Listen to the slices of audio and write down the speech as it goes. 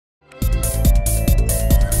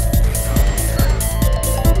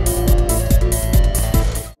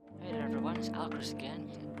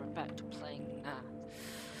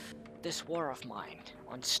War of Mine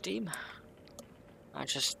on Steam. I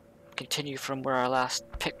just continue from where I last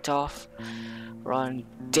picked off. We're on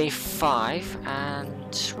day 5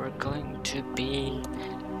 and we're going to be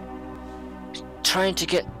trying to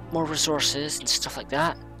get more resources and stuff like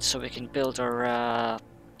that so we can build our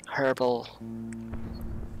herbal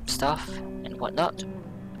stuff and whatnot.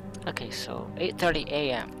 Okay, so 8:30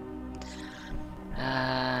 AM.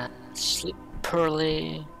 Sleep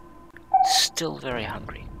poorly, still very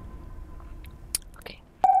hungry. Okay,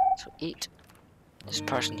 so eat. This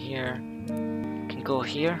person here can go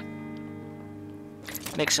here.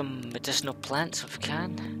 Make some medicinal plants if we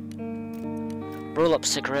can. Roll up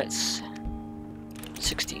cigarettes.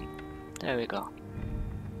 16. There we go.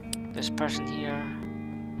 This person here.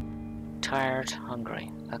 Tired,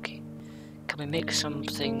 hungry. Okay. Can we make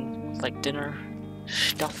something like dinner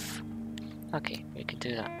stuff? Okay, we can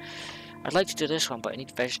do that. I'd like to do this one, but I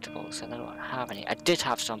need vegetables and I don't have any. I did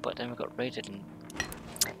have some, but then we got raided and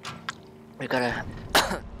we gotta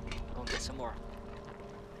go and get some more.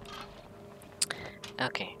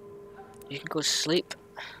 Okay. You can go sleep.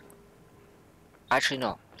 Actually,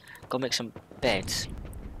 no. Go make some beds.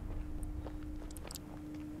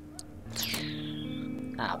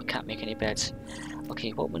 Ah, we can't make any beds.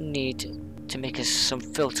 Okay, what we need to make is some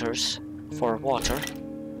filters for water.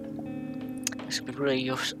 This would be really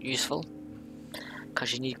useful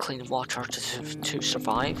because you need clean water to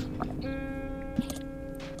survive.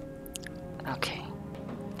 Okay.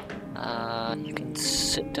 You can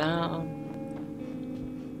sit down.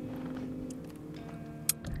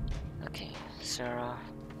 Okay, Sarah.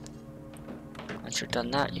 Once you're done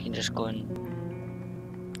that, you can just go and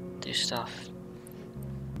do stuff.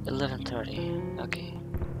 11:30. Okay.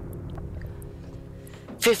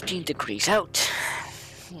 15 degrees out.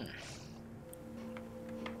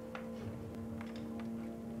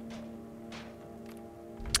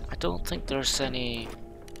 I don't think there's any.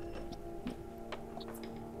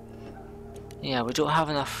 Yeah, we don't have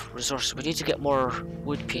enough resources. We need to get more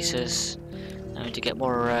wood pieces. And we need to get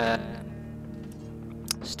more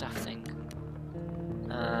stuff thing.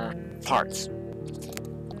 Parts.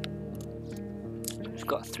 We've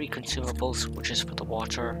got 3 consumables, which is for the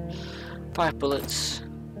water. 5 bullets.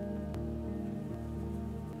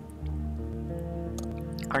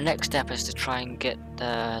 Our next step is to try and get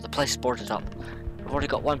the place boarded up. We've already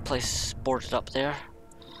got 1 place boarded up there,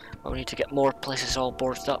 but we need to get more places all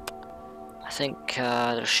boarded up. I think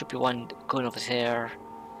there should be one going over there,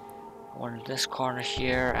 one in this corner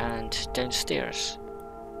here, and downstairs.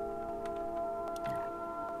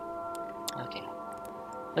 Okay,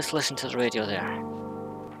 let's listen to the radio there.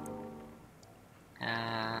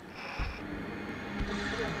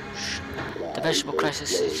 The vegetable crisis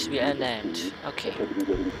seems to be at an end. Okay.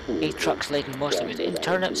 8 trucks laden mostly with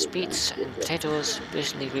turnips, beets, and potatoes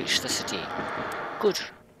recently reached the city. Good.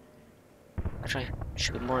 Actually,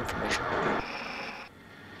 should be more information.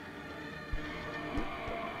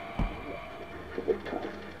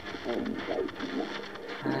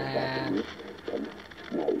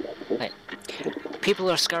 Right.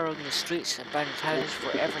 People are scouring the streets and abandoned houses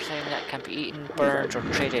for everything that can be eaten, burned, or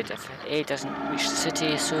traded. If aid doesn't reach the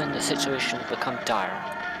city soon, the situation will become dire.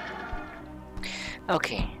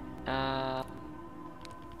 Okay.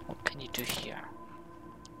 What can you do here?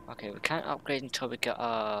 Okay, we can't upgrade until we get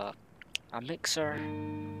a mixer,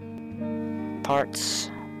 parts,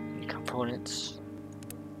 and components.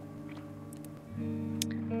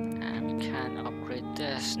 And we can't upgrade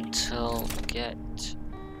this until we get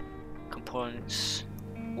components,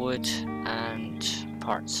 wood, and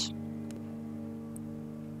parts.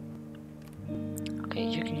 Okay,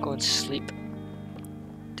 you can go and sleep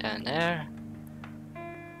down there.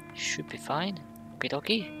 Should be fine. Okie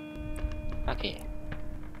dokie. Okay.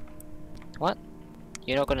 What?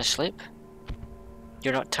 You're not gonna sleep?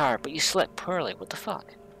 You're not tired, but you slept poorly. What the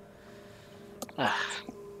fuck?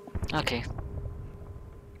 Okay.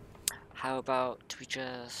 How about we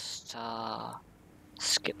just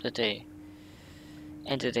skip the day?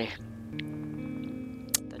 End of the day.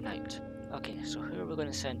 The night. Okay, so who are we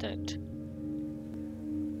gonna send out?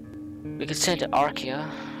 We could send out Arcia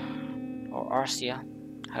or Arcia,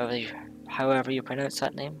 however you pronounce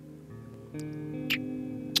that name.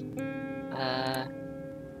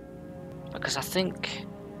 Because I think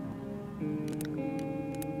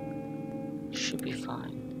should be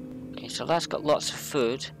fine. Okay, so that's got lots of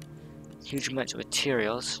food, huge amounts of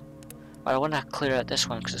materials. But I want to clear out this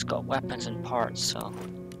one because it's got weapons and parts. So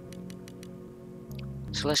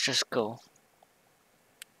let's just go.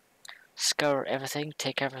 Scour everything,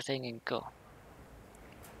 take everything, and go.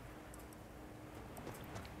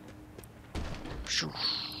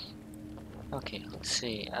 Okay, let's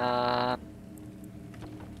see.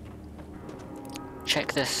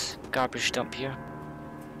 Check this garbage dump here.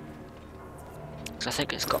 Because I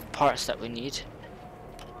think it's got parts that we need.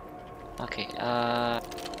 Okay,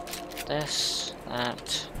 this,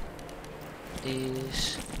 that,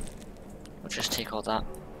 these. We'll just take all that.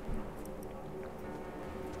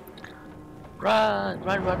 Run,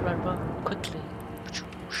 run, run, run, run, quickly.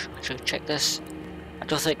 Actually, check this. I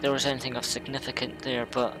don't think there was anything of significant there,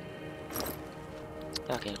 but...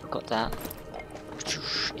 Okay, we've got that.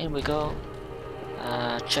 In we go.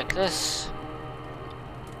 Check this.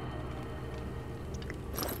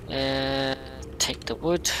 Take the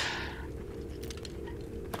wood.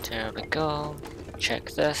 There we go.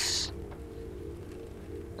 Check this.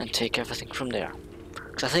 And take everything from there.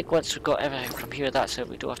 Because I think once we've got everything from here, that's it.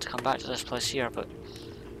 We don't have to come back to this place here, but...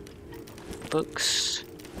 Books.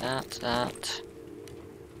 That.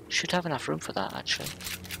 Should have enough room for that, actually.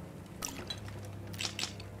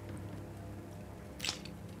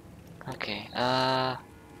 Okay,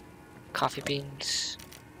 coffee beans.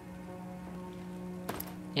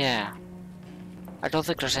 Yeah. I don't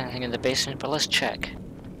think there's anything in the basement, but let's check.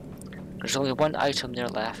 There's only one item there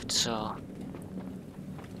left, so...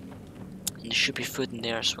 And there should be food in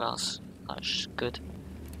there as well, so that's good.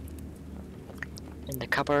 In the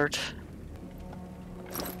cupboard.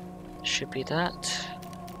 Should be that.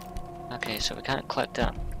 Okay, so we can't collect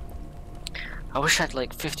that. I wish I had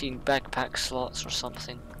like 15 backpack slots or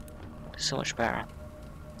something. So much better.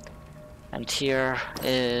 And here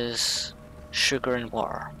is sugar and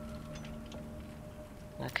water.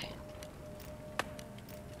 Okay.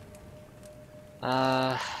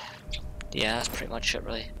 Yeah, that's pretty much it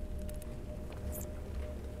really.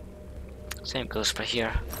 Same goes for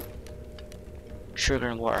here. Sugar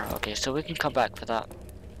and water. Okay, so we can come back for that.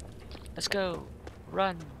 Let's go.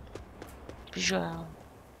 Run. Visual.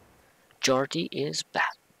 Jordy is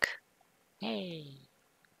back. Hey.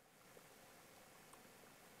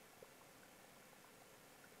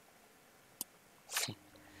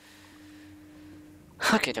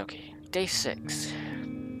 Okay. Day 6.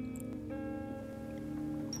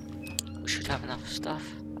 We should have enough stuff.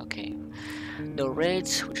 Okay. No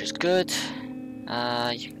raids, which is good. You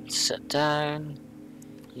can sit down.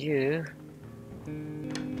 You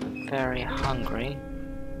very hungry.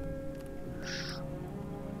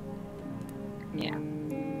 Yeah.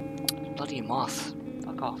 Bloody moth.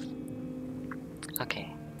 Fuck off.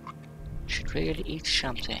 Okay. Should really eat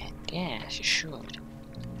something. Yes, you should.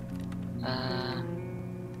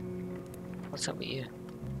 What's up with you?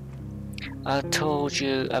 I told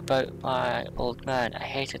you about my old man. I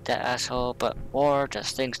hated that asshole, but war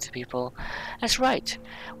does things to people. That's right.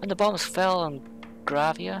 When the bombs fell on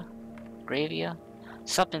Gravia,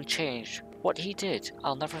 something changed. What he did,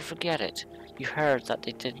 I'll never forget it. You heard that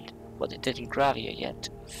they did what they did in Gravia yet,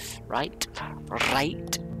 right?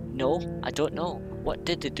 Right? No, I don't know. What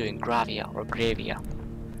did they do in Gravia or Gravia?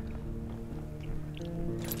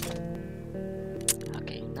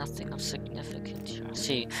 Okay, nothing of significance here.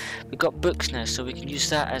 See, we got books now, so we can use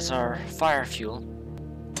that as our fire fuel,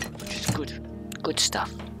 which is good. Good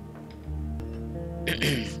stuff.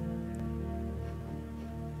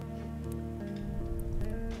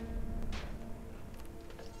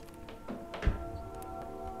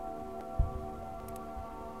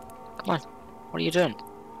 Come on, what are you doing?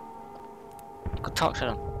 Go talk to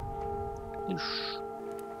them.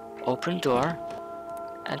 Open door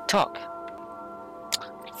and talk.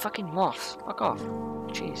 Fucking moths, fuck off.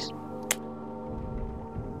 Jeez.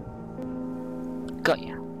 Got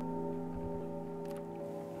ya.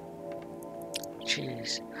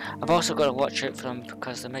 Jeez. I've also got to watch out for them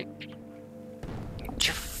because they might...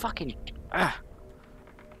 You fucking...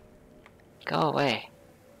 Go away.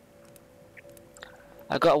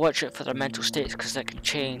 I've got to watch out for their mental states because they can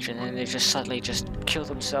change and then they just suddenly just kill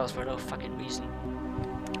themselves for no fucking reason.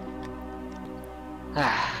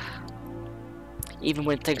 Even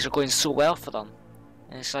when things are going so well for them.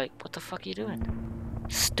 And it's like, what the fuck are you doing?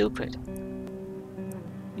 Stupid.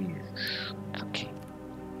 Okay.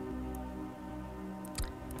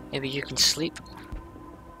 Maybe you can sleep.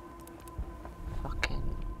 Fucking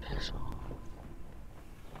piss off.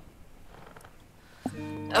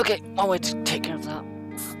 Okay, I'll wait to take care of that.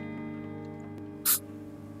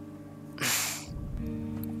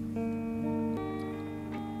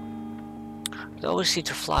 They always seem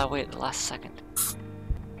to fly away at the last second.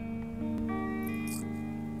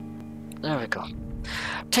 There we go.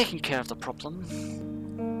 Taking care of the problem.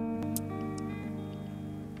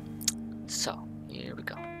 So, here we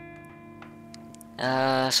go.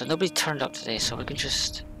 So nobody turned up today, so we can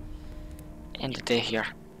just end the day here.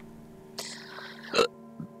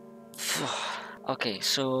 Okay,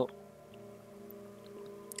 so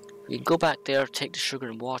we can go back there, take the sugar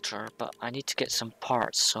and water, but I need to get some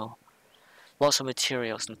parts, so lots of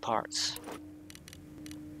materials and parts.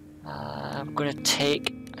 I'm gonna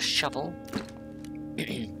take a shovel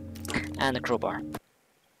and a crowbar.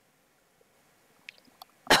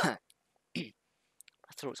 My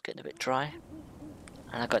throat's getting a bit dry,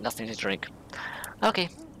 and I got nothing to drink. Okay.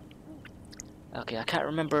 Okay, I can't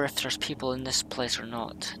remember if there's people in this place or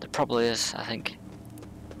not. There probably is, I think.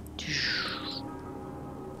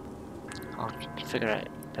 I'll figure it out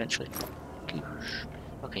eventually.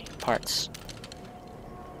 Okay, parts.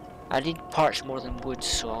 I need parts more than wood,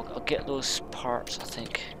 so I'll get those parts, I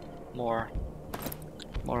think. More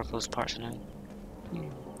of those parts now. You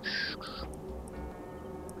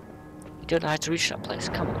don't know how to reach that place,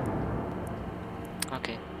 come on.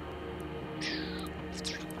 Okay.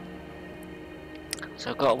 So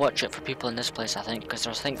I've got to watch out for people in this place, I think, because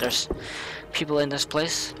I think there's people in this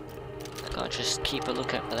place. I've got to just keep a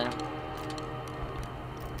lookout for them.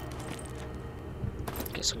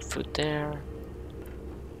 Get some food there.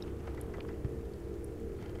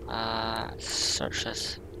 Search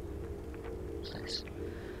this place.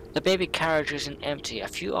 The baby carriage isn't empty. A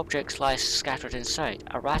few objects lie scattered inside.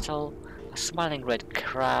 A rattle, a smiling red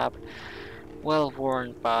crab, well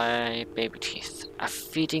worn by baby teeth. A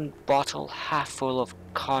feeding bottle half full of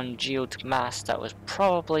congealed mass that was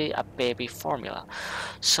probably a baby formula.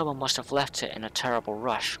 Someone must have left it in a terrible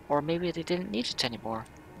rush, or maybe they didn't need it anymore.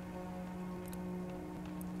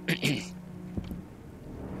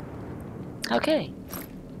 Okay.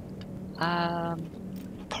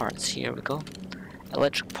 Parts, here we go.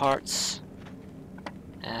 Electric parts.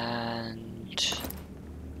 And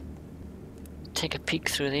take a peek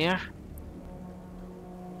through there.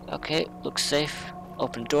 Okay, looks safe.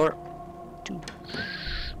 Open door.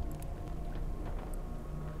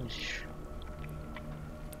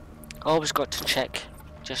 Always got to check,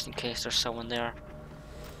 just in case there's someone there.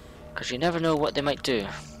 Because you never know what they might do.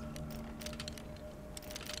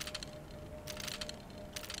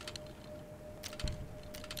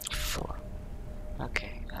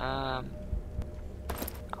 Okay, I'll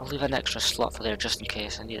leave an extra slot for there just in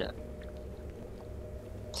case I need it.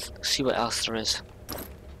 Let's see what else there is.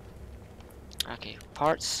 Okay,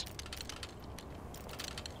 parts.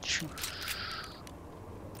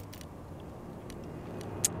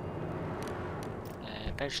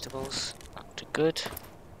 Vegetables, up to good.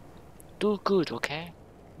 Do good, okay?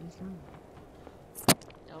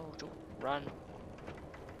 No, don't run.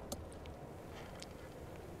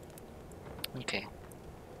 Okay.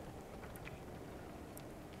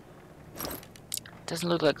 Doesn't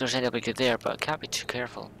look like there's anybody there, but I can't be too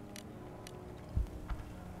careful.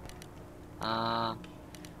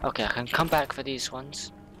 Okay, I can come back for these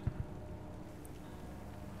ones.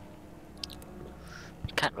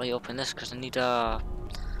 Can't really open this because I need a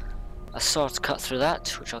saw to cut through that,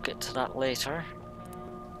 which I'll get to that later.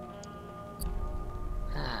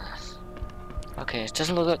 Okay, it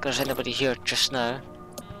doesn't look like there's anybody here just now.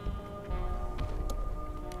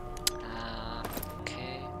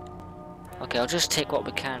 Okay, I'll just take what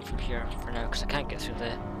we can from here for now because I can't get through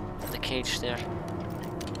the cage there.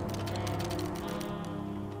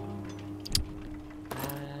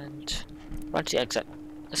 And run to the exit.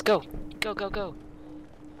 Let's go! Go, go, go!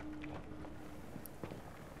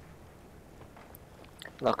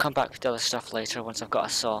 I'll come back with the other stuff later once I've got a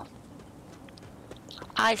saw.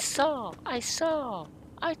 I thought I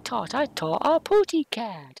taught a pooty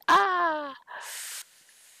cat. Ah!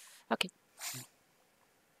 Okay.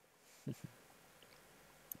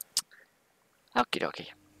 Okie dokie.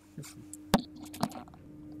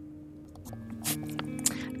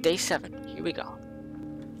 Day 7, here we go.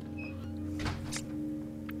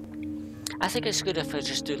 I think it's good if I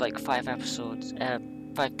just do like 5 episodes,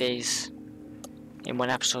 5 days in one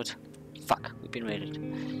episode. Fuck, we've been raided.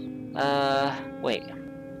 Wait.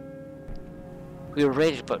 We were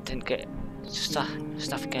raided but didn't get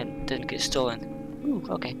stuff again, didn't get stolen. Ooh,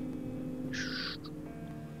 okay.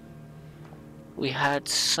 We had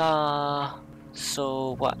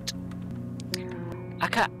so what? I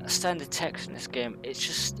can't stand the text in this game. It's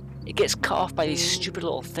just, it gets cut off by these stupid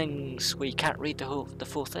little things where you can't read the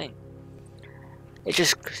full thing. It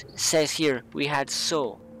just says here, we had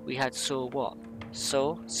so what?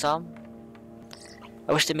 So, some?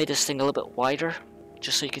 I wish they made this thing a little bit wider,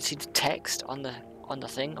 just so you can see the text on the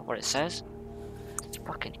thing of what it says. It's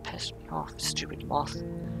fucking pissed me off, stupid moth.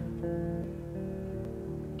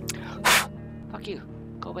 Fuck you,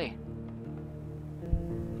 go away.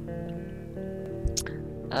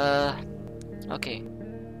 Okay.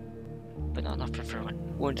 But not enough for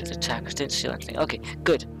everyone. Wounded attackers, didn't steal anything. Okay,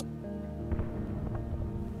 good.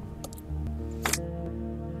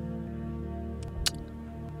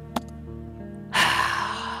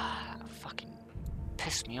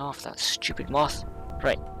 pissed me off, that stupid moth.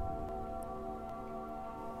 Right.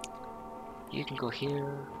 You can go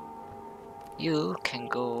here. You can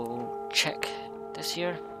go check this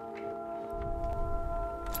here.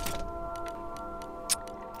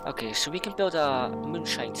 Okay, so we can build a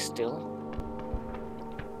moonshine still.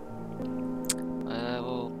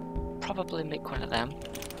 We'll probably make one of them.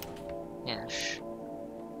 Yes.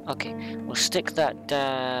 Okay, we'll stick that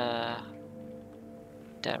there,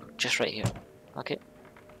 just right here. Okay.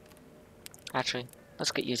 Actually,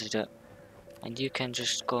 let's get you to do it. And you can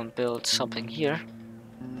just go and build something here.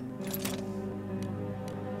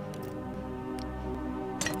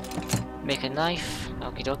 Make a knife.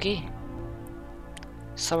 Okie dokie.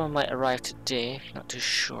 Someone might arrive today, not too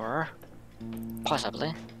sure.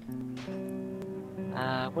 Possibly.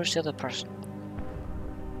 Where's the other person?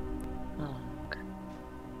 Oh, okay.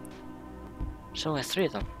 There's only 3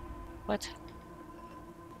 of them. What?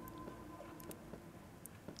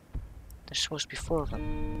 There's supposed to be 4 of them.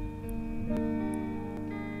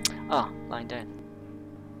 Ah, lying down.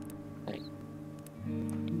 Right.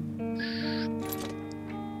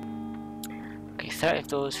 Okay, 30 of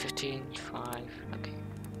those, 15, 5, okay.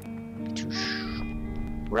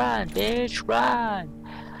 Run, bitch, run!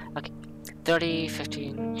 Okay, 30,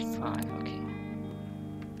 15, 5, okay.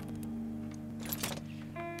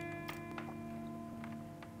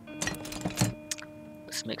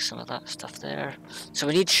 Let's make some of that stuff there. So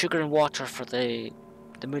we need sugar and water for the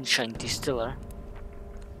moonshine distiller.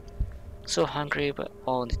 So hungry, but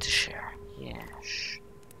all need to share. Yes.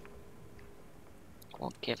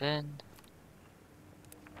 Won't give in.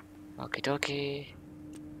 Okie dokie.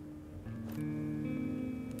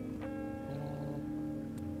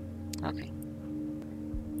 Okay.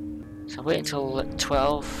 So wait until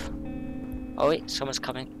 12. Oh wait, someone's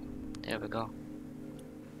coming. There we go.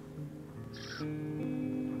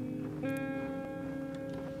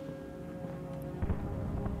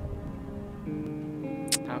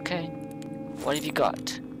 Okay. What have you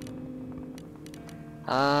got?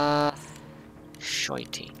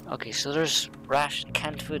 Shitey. Okay, so there's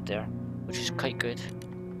canned food there, which is quite good.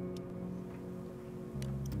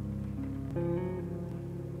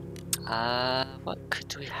 What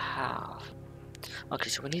could we have? Okay,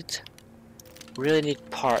 so we really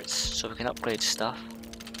need parts so we can upgrade stuff,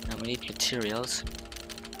 and we need materials.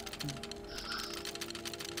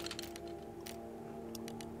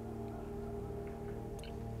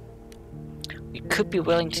 We could be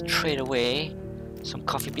willing to trade away some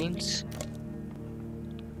coffee beans.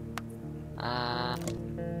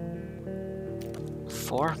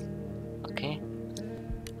 4. Okay.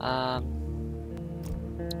 1,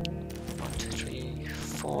 2, 3,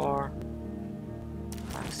 4,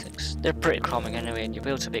 5, 6. They're pretty common anyway, and you'll be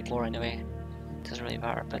able to make more anyway. Doesn't really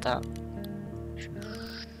matter about that.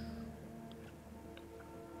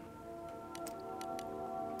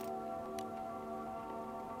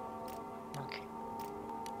 Okay.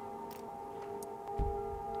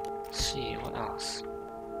 Let's see what else.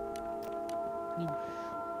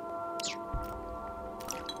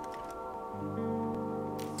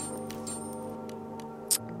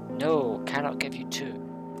 No, cannot give you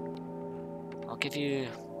 2. I'll give you...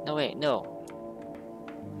 No wait, no.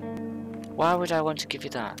 Why would I want to give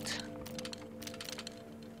you that?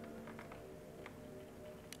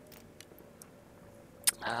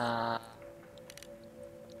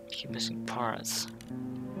 Keep missing parts.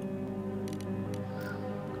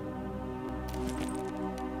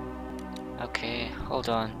 Okay, hold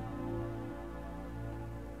on.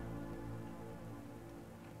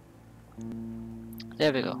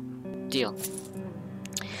 There we go. Deal.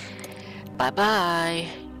 Bye bye.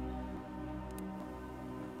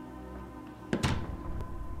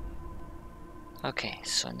 Okay,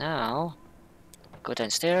 so now go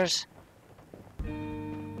downstairs.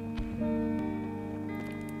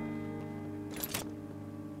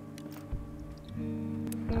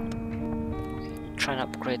 Try and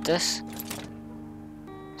upgrade this.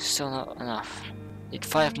 Still not enough. Need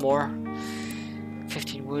 5 more.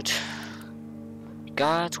 15 wood.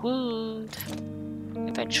 Got wood.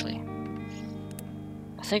 Eventually.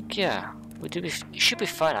 I think, yeah, it should be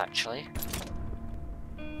fine actually.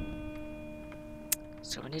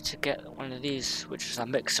 So we need to get one of these, which is a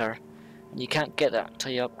mixer. And you can't get that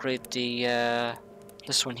until you upgrade the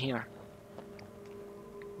this one here.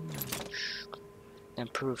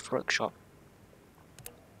 Improved workshop.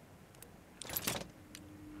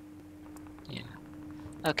 Yeah.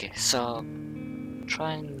 Okay, so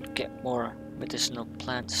try and get more medicinal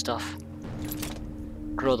plant stuff.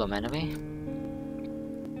 Grow them anyway.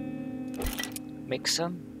 Make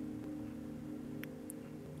some.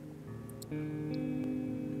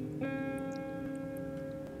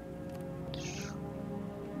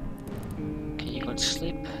 go to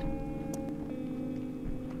sleep.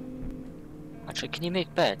 Actually, can you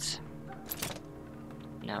make beds?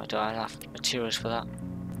 No, I don't have enough materials for that.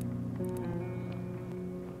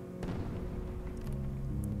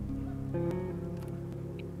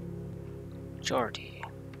 Geordie.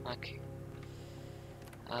 Okay.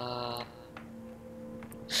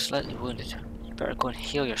 Slightly wounded. You better go and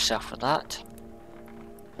heal yourself for that.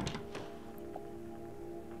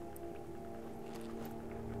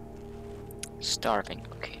 Starving.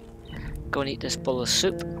 Okay. Go and eat this bowl of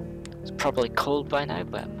soup. It's probably cold by now,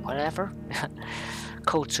 but whatever.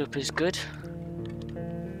 Cold soup is good.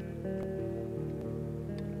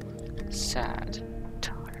 Sad.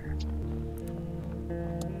 Tired.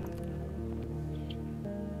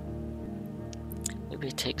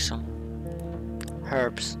 Maybe take some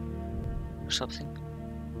herbs or something.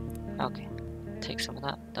 Okay. Take some of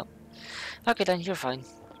that. No. Okay then, you're fine.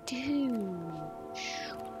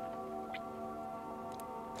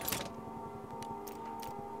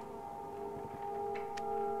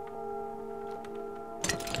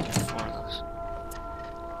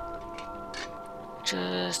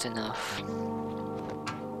 Just enough.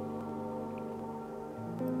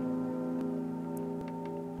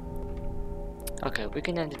 Okay, we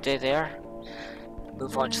can end the day there.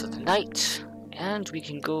 Move on to the night, and we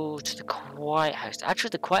can go to the Quiet House.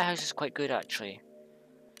 Actually, the Quiet House is quite good, actually,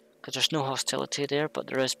 because there's no hostility there, but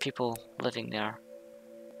there is people living there.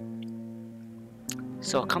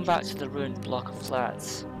 So I'll come back to the ruined block of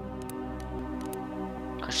flats,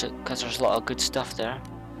 because there's a lot of good stuff there.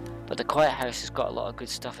 But the Quiet House has got a lot of good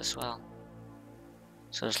stuff as well.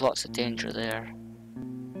 So there's lots of danger there.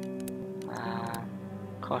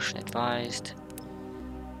 Caution advised.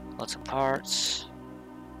 Lots of parts.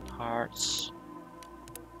 Parts.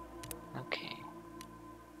 Okay.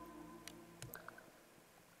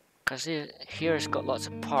 Because here it's got lots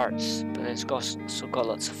of parts, but it's also got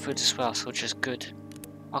lots of food as well, so which is good.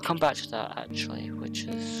 I'll come back to that actually, which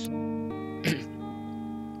is...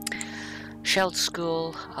 Shelled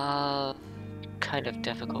School, kind of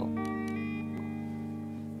difficult.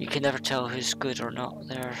 You can never tell who's good or not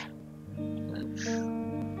there.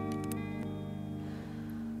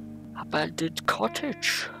 Abandoned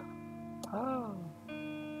cottage. Oh.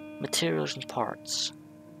 Materials and parts.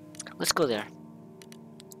 Let's go there.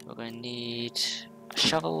 We're going to need a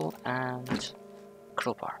shovel and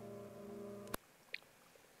crowbar.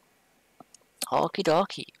 Okie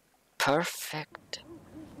dokie. Perfect.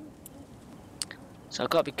 So I've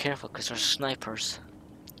got to be careful because there's snipers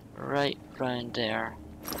right round there.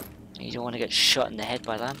 And you don't want to get shot in the head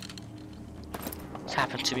by them. It's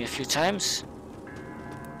happened to me a few times.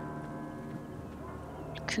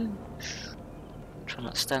 Cool. Try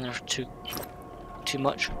not to stand there too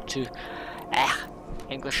much.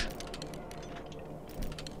 English.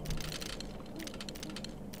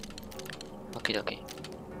 Okay.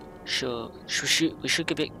 We should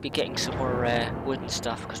be getting some more wood and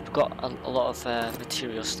stuff because we've got a lot of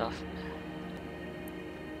material stuff.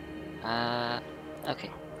 Okay.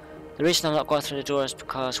 The reason I'm not going through the door is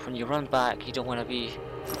because when you run back, you don't want to be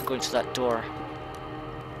going to that door,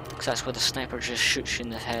 because that's where the sniper just shoots you in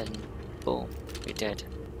the head and boom, you're dead.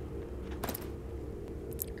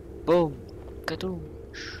 Boom,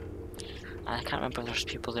 kadoosh. And I can't remember if there's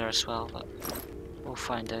people there as well, but we'll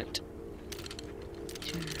find out.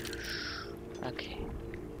 Okay,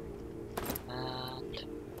 and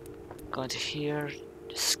go into here,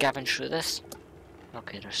 scavenge through this.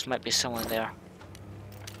 Okay, there might be someone there.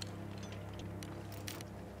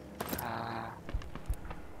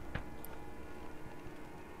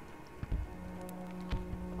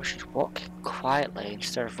 We should walk quietly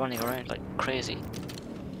instead of running around like crazy.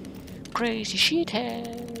 Crazy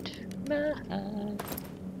shithead, man.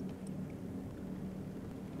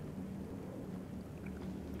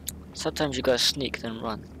 Sometimes you gotta sneak then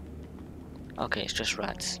run. Okay, it's just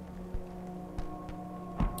rats.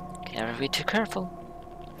 Can't ever be too careful.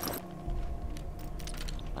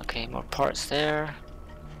 Okay, more parts there.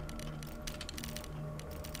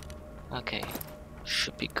 Okay,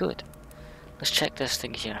 should be good. Let's check this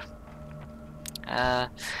thing here. A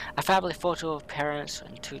family photo of parents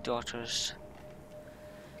and 2 daughters.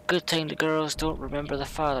 Good thing the girls don't remember the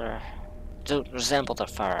father. Don't resemble their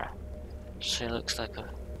father. She looks like a...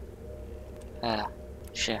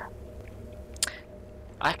 shit.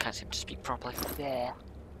 I can't seem to speak properly. Yeah.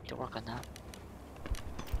 To work on that.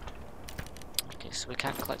 Okay, so we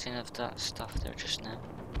can't collect any of that stuff there just now.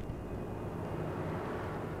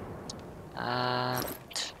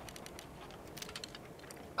 And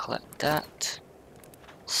collect that.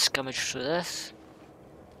 Scummage through this.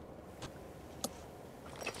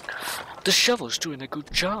 The shovel's doing a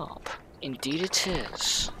good job. Indeed it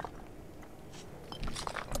is.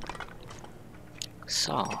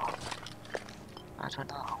 So, I don't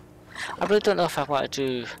know. I really don't know if I want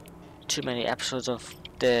to do too many episodes of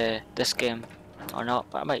this game or not,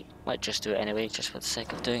 but I might just do it anyway, just for the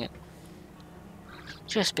sake of doing it.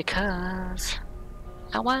 Just because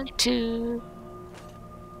I want to.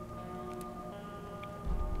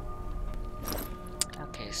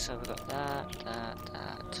 Okay, so we got that.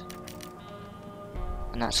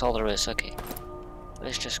 And that's all there is, okay.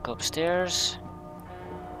 Let's just go upstairs.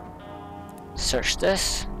 Search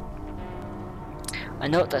this. A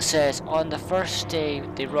note that says, on the first day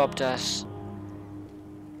they robbed us.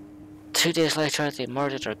 2 days later they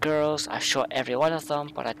murdered our girls. I shot every one of them,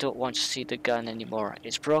 but I don't want to see the gun anymore.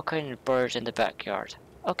 It's broken and buried in the backyard.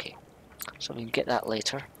 Okay, so we can get that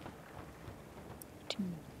later.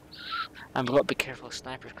 And we've got to be careful of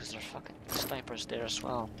snipers because there's fucking snipers there as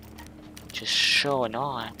well. Just showing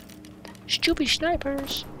on. Stupid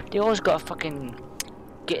snipers! They always gotta fucking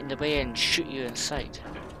get in the way and shoot you in sight.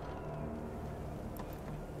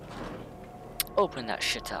 Open that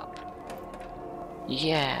shit up.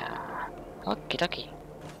 Yeah. Okie dokie.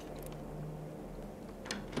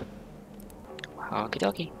 Okie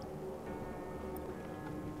dokie.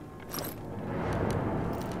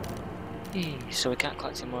 So we can't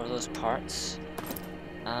collect any more of those parts.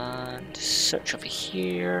 And search over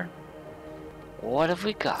here. What have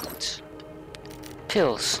we got?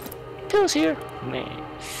 Pills. Pills here. Man.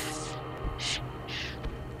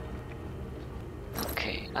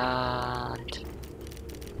 Okay, and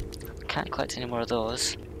can't collect any more of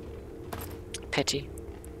those. Pity.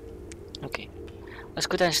 Okay. Let's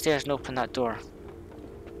go downstairs and open that door.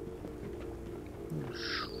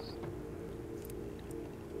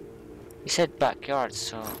 He said backyard,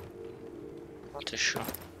 so not too sure.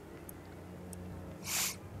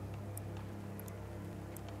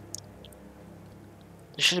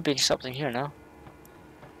 There should have been something here now.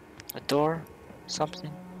 A door?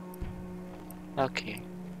 Something? Okay.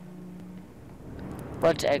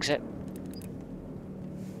 Run to exit.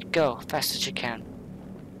 Go, fast as you can.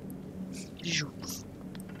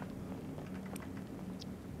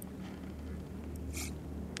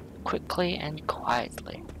 Quickly and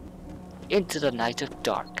quietly. Into the night of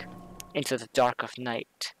dark. Into the dark of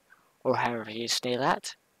night. Or however you say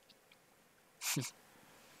that.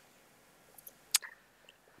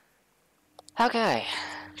 Okay,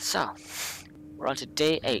 so we're on to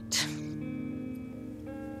day 8.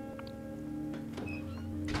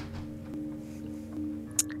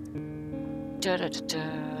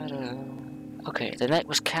 Okay, the night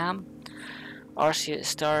was calm. Arcia is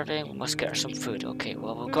starving. We must get her some food. Okay,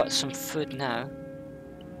 well we've got some food now.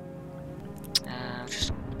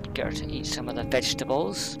 Just get her to eat some of the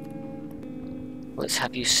vegetables. Let's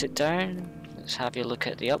have you sit down. Let's have you look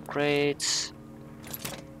at the upgrades.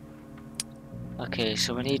 Okay,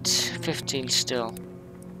 so we need 15 still.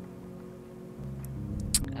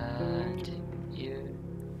 And you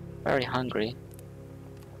very hungry.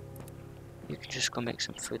 You can just go make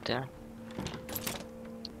some food there.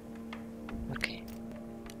 Okay.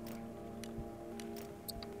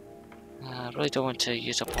 I really don't want to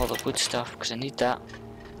use up all the wood stuff because I need that.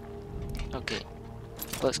 Okay.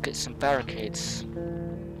 Let's get some barricades.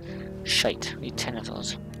 Shite, we need 10 of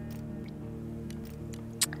those.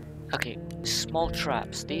 Okay, small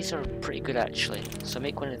traps. These are pretty good actually. So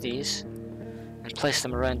make one of these and place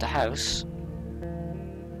them around the house.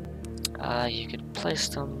 You could place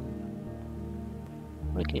them.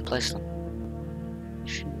 Where can you place them?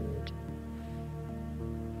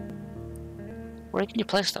 Where can you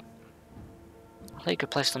place them? I thought you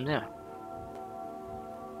could place them there.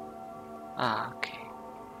 Ah, okay.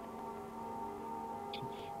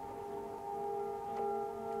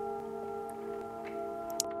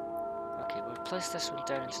 Okay, we'll place this one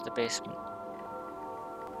down into the basement.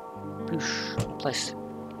 Boosh. Place.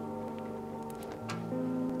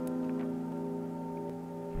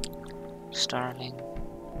 Starving.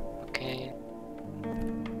 Okay.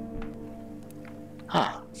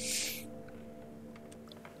 Huh.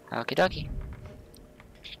 Okie dokie.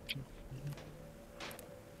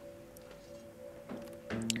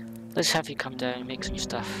 Let's have you come down and make some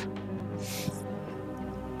stuff.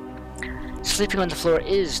 Sleeping on the floor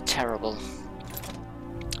is terrible.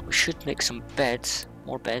 We should make some beds.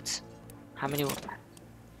 More beds. How many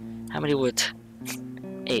wood?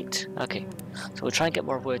 8. Okay. So we'll try and get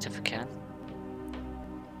more wood if we can.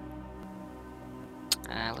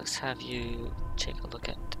 Let's have you take a look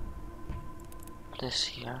at this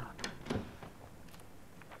here.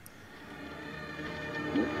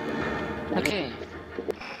 Okay.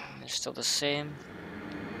 It's still the same.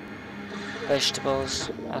 Vegetables.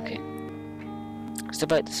 Okay. It's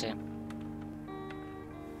about the same.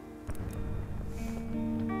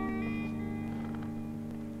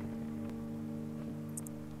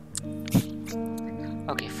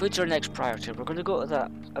 Okay, food's our next priority. We're gonna go to that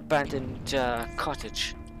abandoned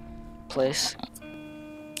cottage place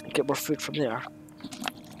and get more food from there.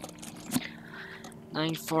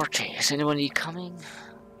 9:40. Is anybody coming?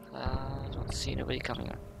 I don't see anybody coming.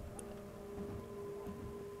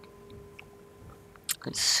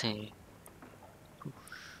 Let's see.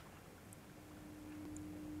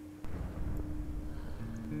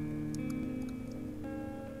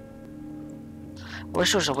 I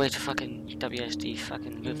wish there was a way to fucking WSD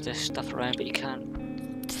fucking move this stuff around, but you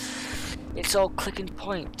can't. It's all click and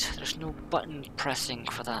point. There's no button pressing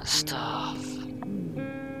for that stuff.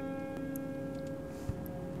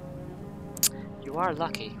 You are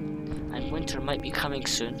lucky, and winter might be coming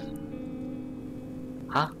soon.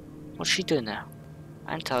 Huh? What's she doing there?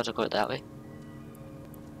 I didn't tell her to go that way.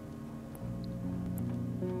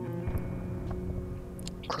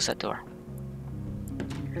 Close that door.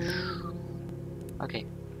 Okay.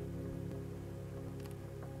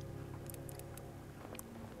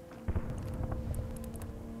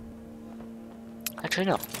 Actually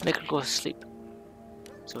no, make her go to sleep.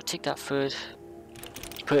 So we'll take that food,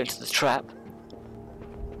 put it into the trap,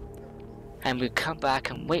 and we come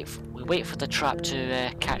back and wait for the trap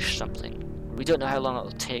to catch something. We don't know how long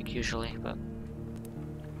it'll take usually, but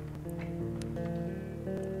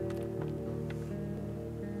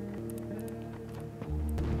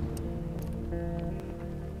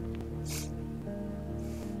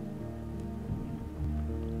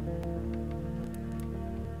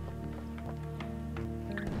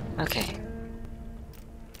okay.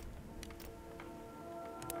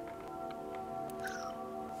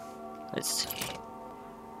 Let's see.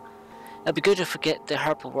 It'd be good if we get the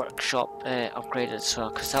Herbal Workshop upgraded as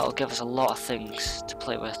well, because that'll give us a lot of things to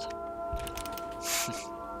play with.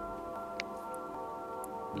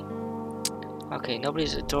 Okay,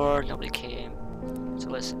 nobody's at the door, nobody came. So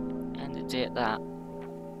let's end the day at that.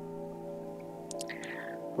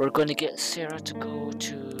 We're going to get Sarah to go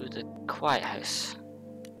to the quiet house.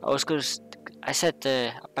 I said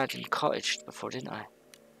the abandoned cottage before, didn't I?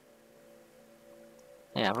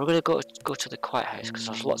 Yeah, we're gonna go to the quiet house because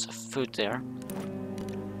there's lots of food there,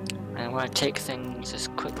 and I want to take things as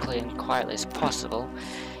quickly and quietly as possible,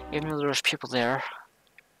 even though there's people there.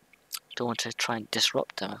 Don't want to try and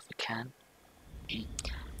disrupt them if we can.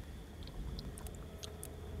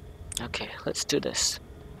 Okay, let's do this.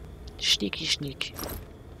 Sneaky sneak.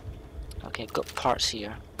 Okay, I've got parts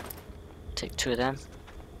here. Take 2 of them.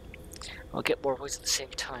 I'll get more wood at the same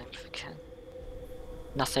time if we can.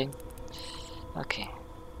 Nothing. Okay.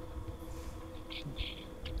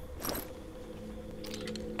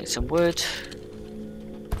 Get some wood.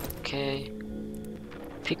 Okay.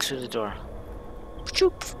 Peek through the door.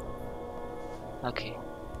 Okay.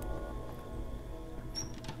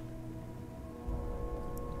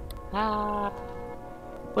 Ah!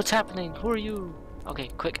 What's happening? Who are you? Okay,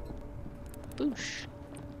 quick. Boosh.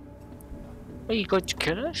 Are you going to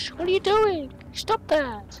kill us? What are you doing? Stop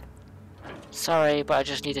that! Sorry, but I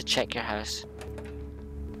just need to check your house.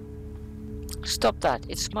 Stop that,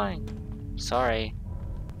 it's mine. Sorry.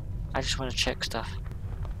 I just want to check stuff.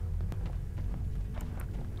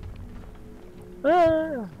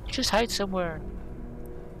 Ah, just hide somewhere.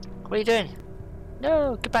 What are you doing?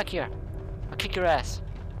 No, get back here. I'll kick your ass.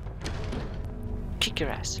 Kick your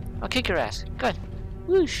ass. I'll kick your ass. Good.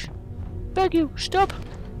 Whoosh. Beg you, stop.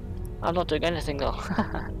 I'm not doing anything though.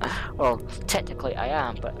 Well, technically I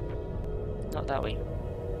am, but not that way.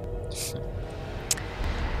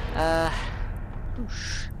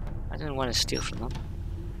 Whoosh. I didn't want to steal from them.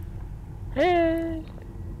 Hey.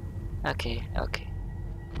 Okay, okay.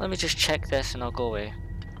 Let me just check this and I'll go away.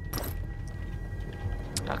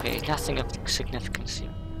 Okay, nothing of significance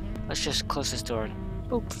here. Let's just close this door and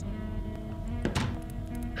boop.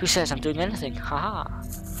 Who says I'm doing anything? Haha.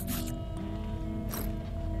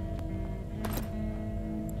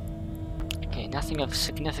 Okay, nothing of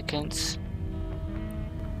significance.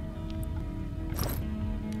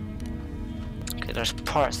 Okay, there's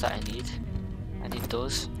parts that I need. I need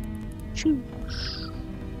those. Shoo.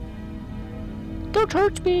 Don't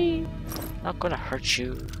hurt me! Not gonna hurt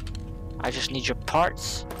you. I just need your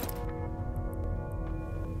parts.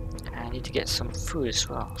 And I need to get some food as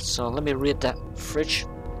well. So let me read that fridge.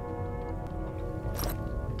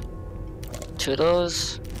 2 of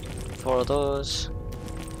those. 4 of those.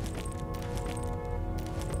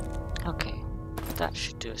 Okay. That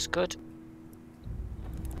should do us good.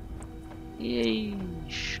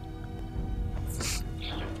 Yeesh.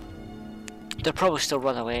 They'll probably still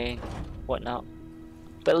run away, whatnot.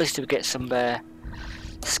 But at least we get some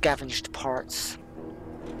scavenged parts.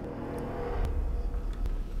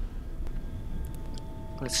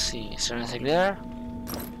 Let's see, is there anything there?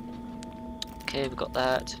 Okay, we got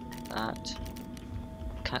that.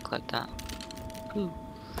 Can't collect that. Ooh.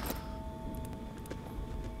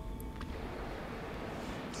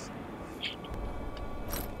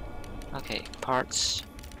 Okay, parts.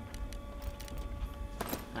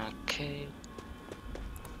 Okay.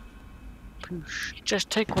 Poosh. Just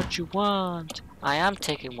take what you want. I am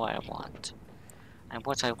taking what I want. And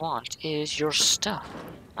what I want is your stuff.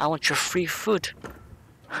 I want your free food.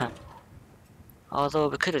 Although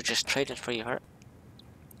we could have just traded for your hurt.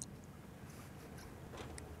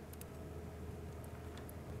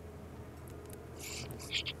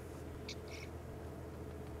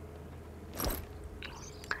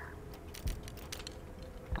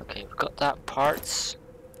 Okay, we've got that parts.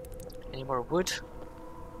 Any more wood?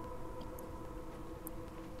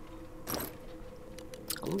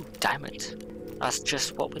 Ooh, diamond. That's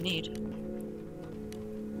just what we need.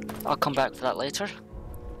 I'll come back for that later.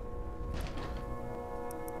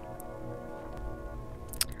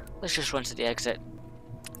 Let's just run to the exit.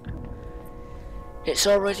 It's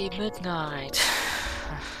already midnight.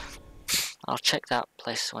 I'll check that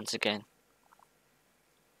place once again.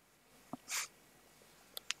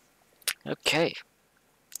 Okay.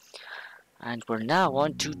 And we're now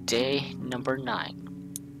on to day number 9.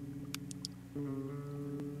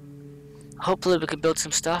 Hopefully we can build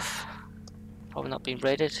some stuff. Probably not being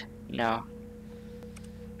raided. No.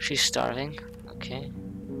 She's starving. Okay.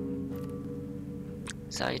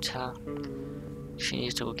 Zaita. She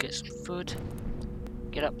needs to go get some food.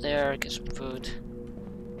 Get up there, get some food.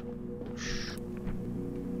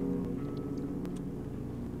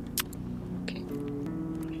 Okay.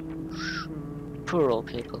 Poor old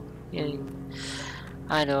people. Yay.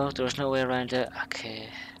 I know, there's no way around it. Okay.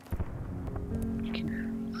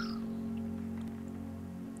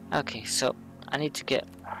 Okay, so I need to get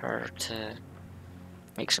her to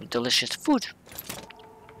make some delicious food.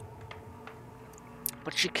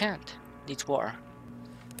 But she can't. Needs water.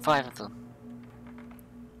 5 of them.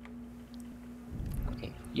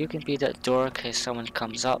 Okay, you can be that door in case someone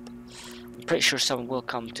comes up. I'm pretty sure someone will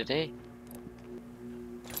come today.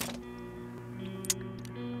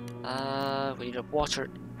 We need a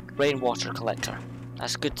rainwater collector.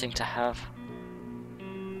 That's a good thing to have.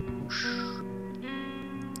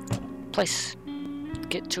 Place.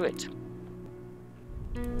 Get to it.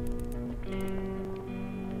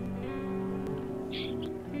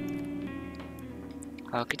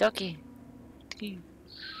 Okie dokie.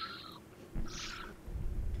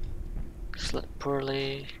 Slept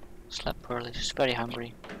poorly. Just very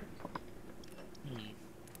hungry.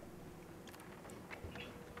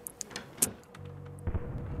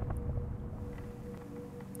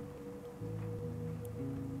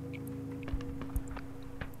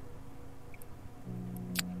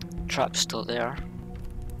 Trap's still there.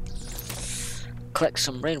 Collect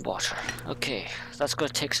some rainwater. Okay, that's going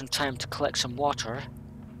to take some time to collect some water.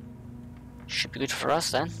 Should be good for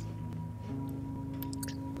us then.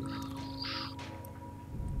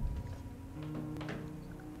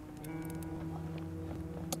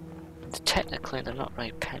 Technically they're not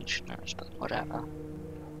really pensioners, but whatever.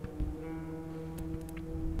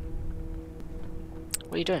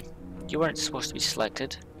 What are you doing? You weren't supposed to be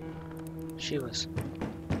selected. She was.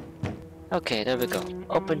 Okay, there we go.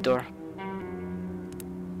 Open door.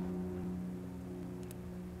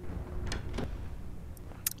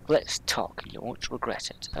 Let's talk. You won't regret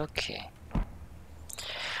it. Okay.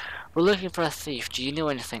 We're looking for a thief. Do you know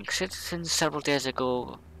anything? Citizens, several days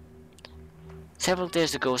ago,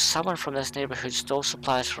 someone from this neighborhood stole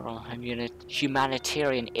supplies from a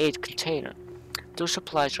humanitarian aid container. Those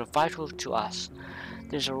supplies are vital to us.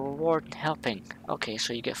 There's a reward in helping. Okay,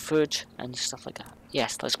 so you get food and stuff like that.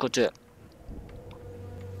 Yes, let's go do it.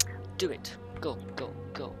 Do it. Go, go,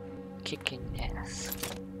 go. Kicking ass.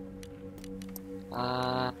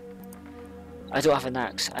 I don't have an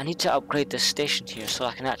axe. I need to upgrade this station here so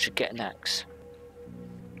I can actually get an axe.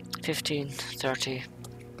 15, 30.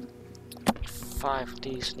 5 of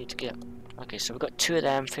these need to get. Okay, so we've got 2 of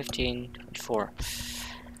them, 15, 24.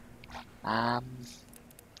 How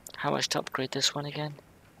much to upgrade this one again?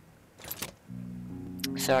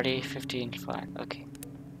 30, 15, 5. Okay.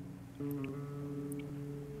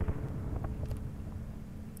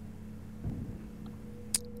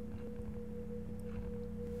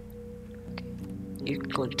 You can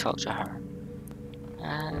go and talk to her.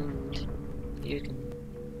 And you can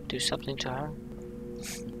do something to her.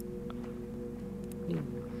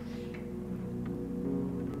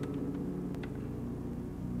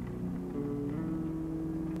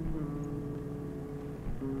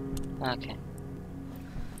 Okay.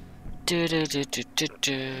 Do do do do do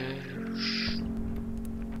do.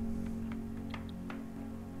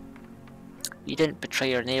 You didn't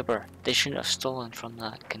betray your neighbor. They shouldn't have stolen from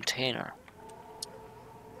that container.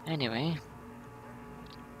 Anyway.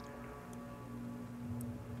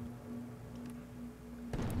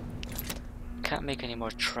 Can't make any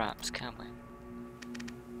more traps, can we?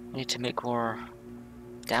 We need to make more.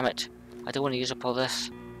 Damn it. I don't want to use up all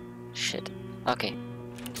this. Shit. Okay.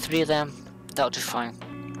 3 of them. That'll do fine.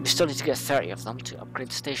 We still need to get 30 of them to upgrade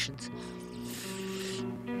the stations.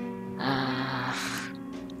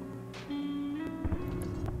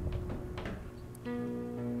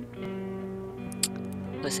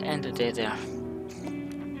 Let's end the day there.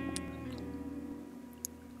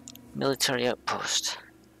 Military outpost.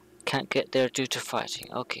 Can't get there due to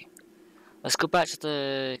fighting. Okay. Let's go back to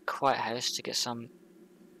the quiet house to get some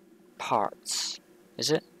parts.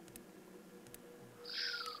 Is it?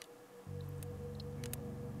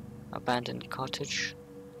 Abandoned cottage.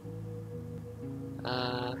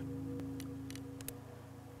 No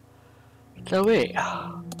way.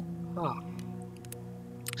 Oh.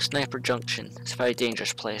 Sniper Junction. It's a very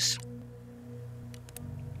dangerous place.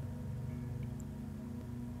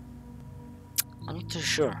 I'm not too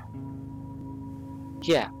sure.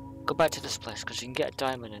 Yeah, go back to this place because you can get a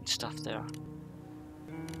diamond and stuff there.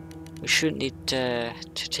 We shouldn't need to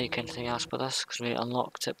take anything else with us because we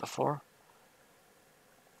unlocked it before.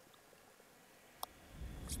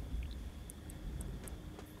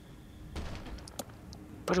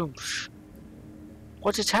 Boom.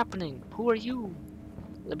 What is happening? Who are you?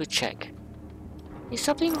 Let me check. Is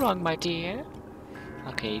something wrong, my dear?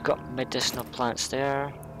 Okay, you got medicinal plants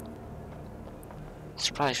there.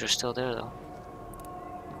 Surprised you're still there though.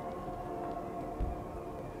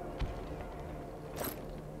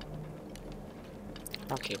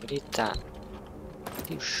 Okay, we need that.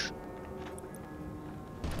 Whoosh.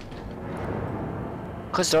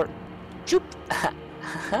 Close the door. Choop!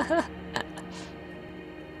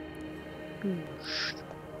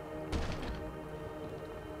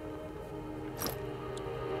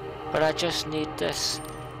 But I just need this.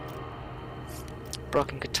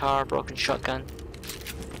 Broken guitar, broken shotgun.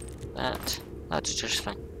 That's just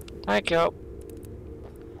fine. Thank you.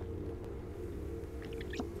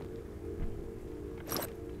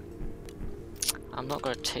 I'm not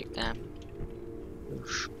gonna take them.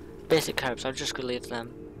 Oosh. Basic herbs, I'm just gonna leave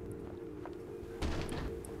them.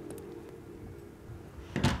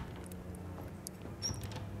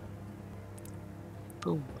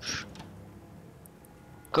 Boom.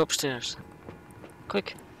 Go upstairs.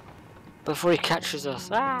 Quick. Before he catches us.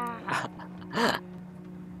 Ah!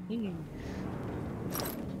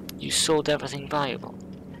 You sold everything valuable.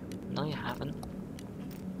 No, you haven't.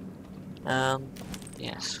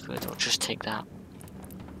 Yes, good. I'll just take that.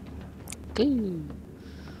 Good.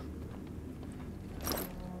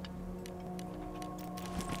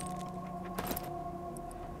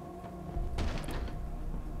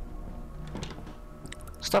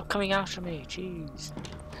 Stop coming after me, jeez.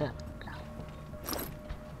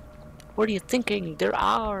 What are you thinking? They're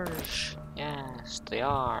ours. Yes, they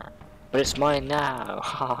are. But it's mine now.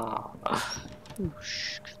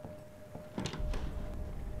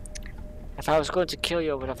 If I was going to kill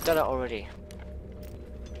you, I would have done it already.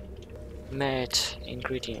 Med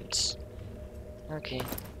ingredients. Okay.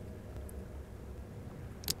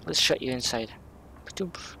 Let's shut you inside.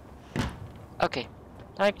 Okay.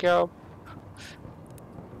 Thank you.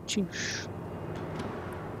 Choosh.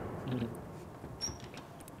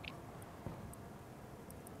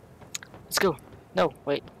 Let's go. No,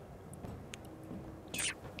 wait.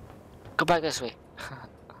 Go back this way.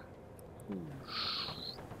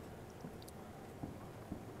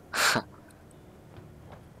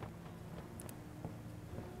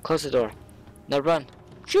 Close the door. Now run.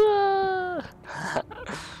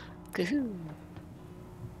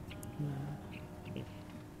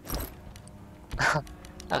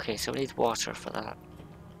 Okay, so we need water for that.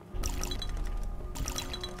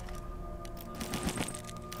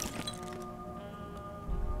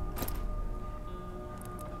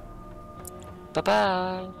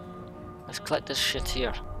 Bye-bye. Let's collect this shit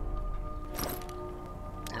here.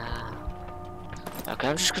 Okay,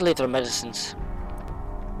 I'm just gonna leave their medicines.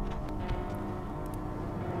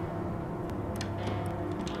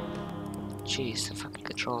 Jeez, the fucking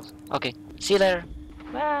controls. Okay, see you later.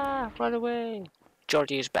 Ah, run away.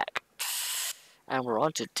 Georgie is back. And we're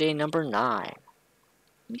on to day number 9.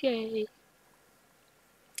 Yay.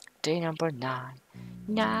 Day number 9.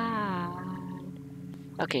 9.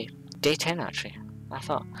 Okay, day 10 actually. I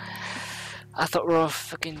thought we were on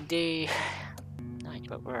fucking day 9,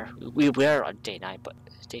 but we were on day 9, but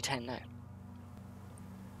day 10 now.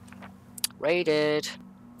 Raided!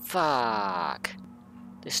 Fuck!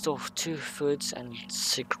 They stole 2 foods and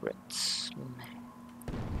cigarettes.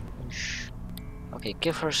 Okay,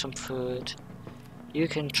 give her some food. You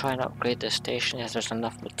can try and upgrade the station if there's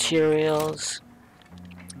enough materials.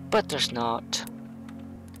 But there's not.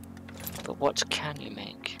 But what can you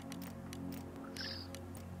make?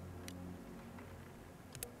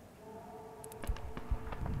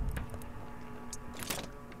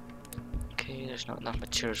 Okay, there's not enough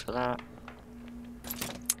materials for that.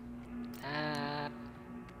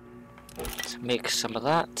 Let's make some of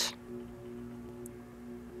that.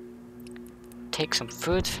 Take some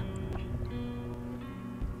food.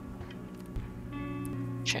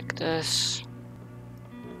 Check this.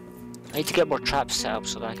 I need to get more traps set up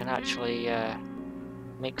so that I can actually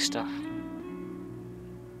make stuff.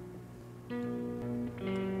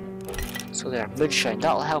 So there, moonshine.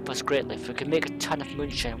 That'll help us greatly. If we can make a ton of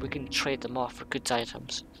moonshine, we can trade them off for goods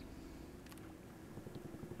items.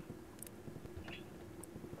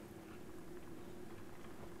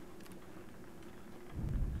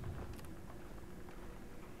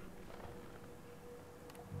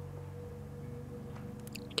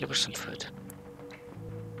 Give her some food.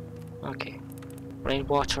 Okay.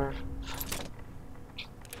 Rainwater.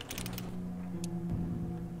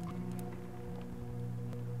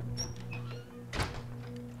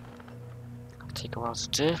 It'll take a while to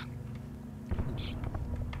do.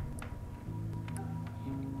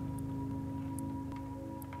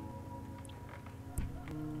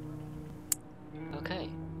 Okay.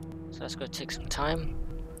 So that's going to take some time.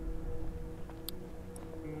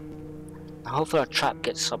 Hopefully our trap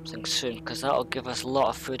gets something soon, because that'll give us a lot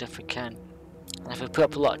of food if we can. And if we put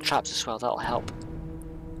up a lot of traps as well, that'll help.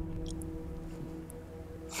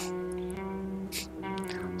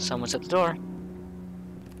 Someone's at the door.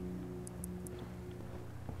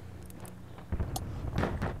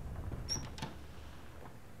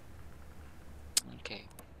 Okay.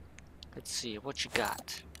 Let's see, what you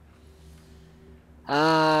got?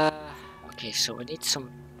 Okay, so we need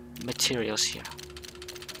some materials here.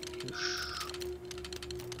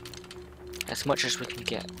 As much as we can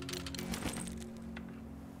get.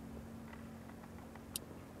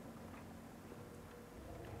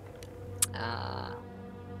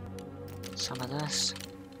 Some of this.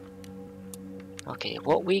 Okay,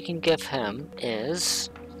 what we can give him is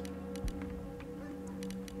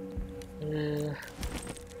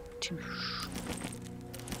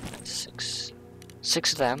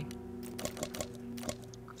 6 of them,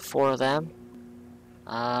 4 of them,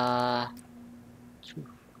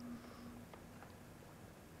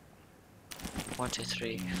 1, 2,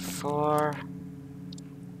 3, 4.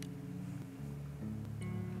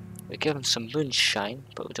 We give him some moonshine,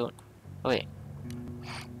 but we don't. Oh wait,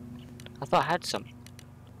 I thought I had some.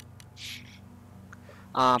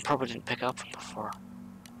 Probably didn't pick up before.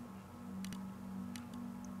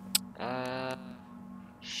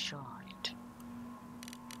 Shite.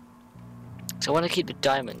 So I want to keep the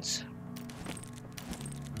diamonds.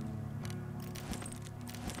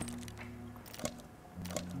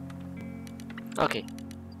 Okay,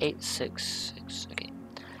 866. Okay,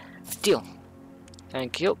 deal.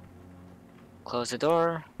 Thank you. Close the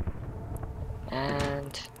door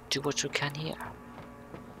and do what you can here.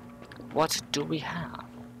 What do we have?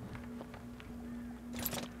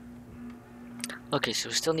 Okay, so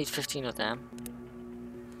we still need 15 of them.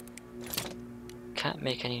 Can't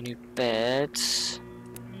make any new beds.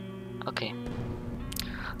 Okay.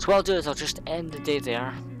 So what I'll do is I'll just end the day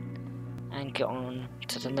there and get on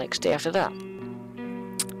to the next day after that.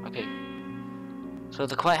 Okay. So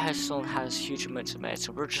the Quiet House still has huge amounts of meds,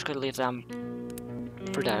 so we're just going to leave them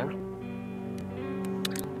for now.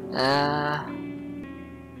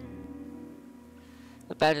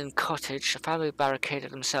 Abandoned cottage. The family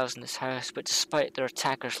barricaded themselves in this house, but despite their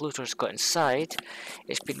attackers, looters got inside.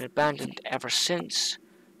 It's been abandoned ever since.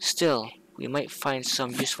 Still, we might find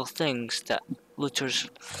some useful things that looters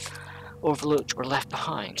overlooked or left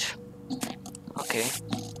behind. Okay.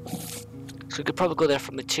 So we could probably go there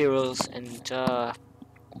for materials and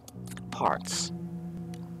parts.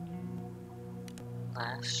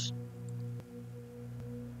 Last.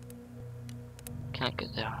 Can't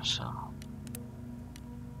get there, so.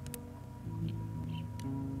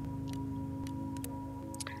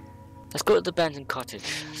 Let's go to the abandoned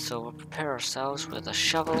cottage. So we'll prepare ourselves with a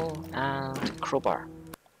shovel and a crowbar.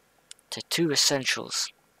 To 2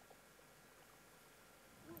 essentials.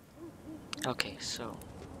 Okay, so.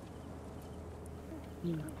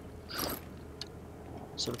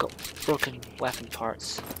 So we've got broken weapon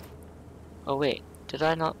parts. Oh wait, did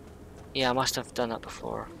I not? Yeah, I must have done that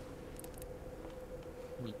before.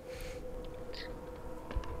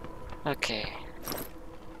 Okay.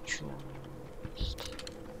 Just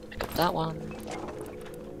pick up that one.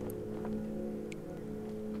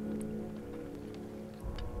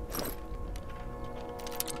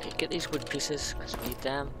 Okay, get these wood pieces because we need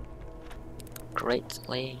them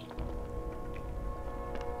greatly.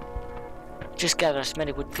 Just gather as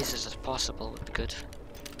many wood pieces as possible would be good.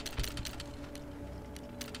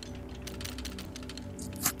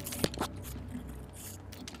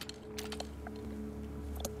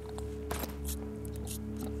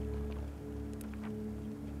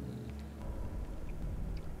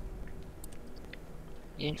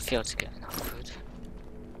 You didn't fail to get enough food.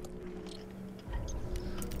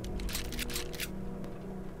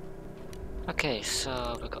 Okay,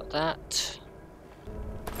 so we got that.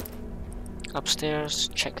 Upstairs,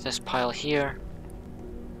 check this pile here.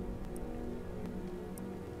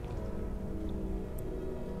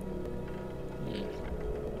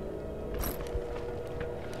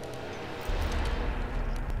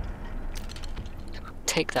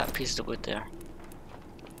 Take that piece of wood there.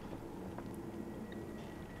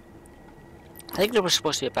 I think there was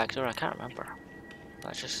supposed to be a back door, I can't remember.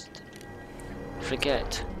 I just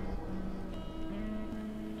forget.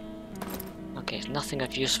 Okay, nothing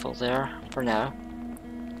of useful there for now.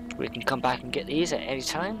 We can come back and get these at any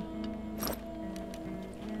time.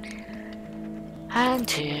 And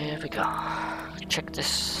here we go. Check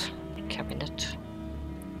this cabinet.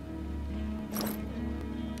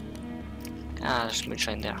 Ah, there's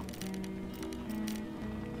moonshine there.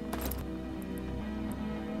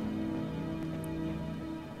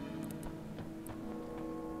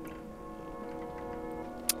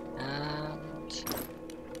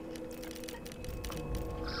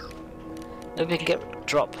 Maybe we can get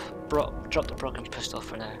drop the broken pistol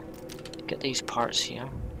for now. Get these parts here.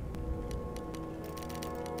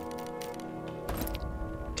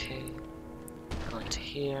 Okay, go into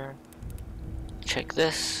here. Check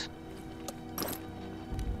this.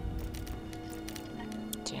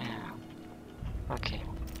 Damn. Okay.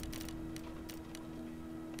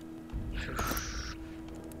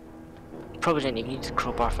 Probably didn't even need the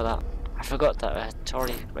crowbar for that. I forgot that I had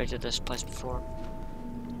already raided this place before.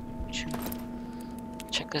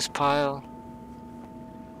 Check this pile.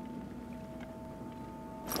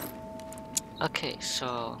 Okay,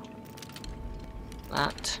 so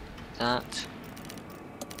that.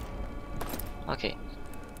 Okay,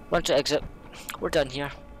 run to exit. We're done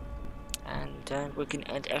here, and we can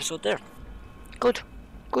end the episode there. Good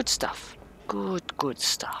stuff. Good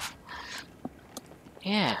stuff.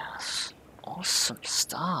 Yes, awesome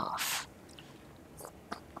stuff.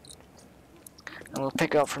 And we'll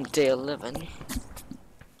pick up from day 11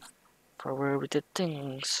 for where we did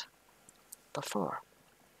things before.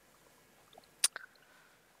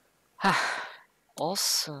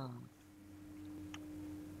 Awesome.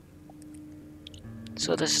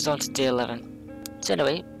 So this is on to day 11. So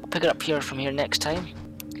anyway, I'll pick it up here from here next time.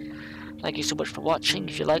 Thank you so much for watching.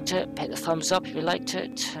 If you liked it, hit the thumbs up if you liked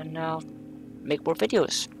it, and I'll make more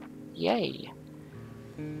videos. Yay.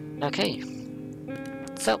 Okay.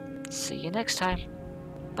 So, see you next time.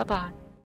 Bye bye.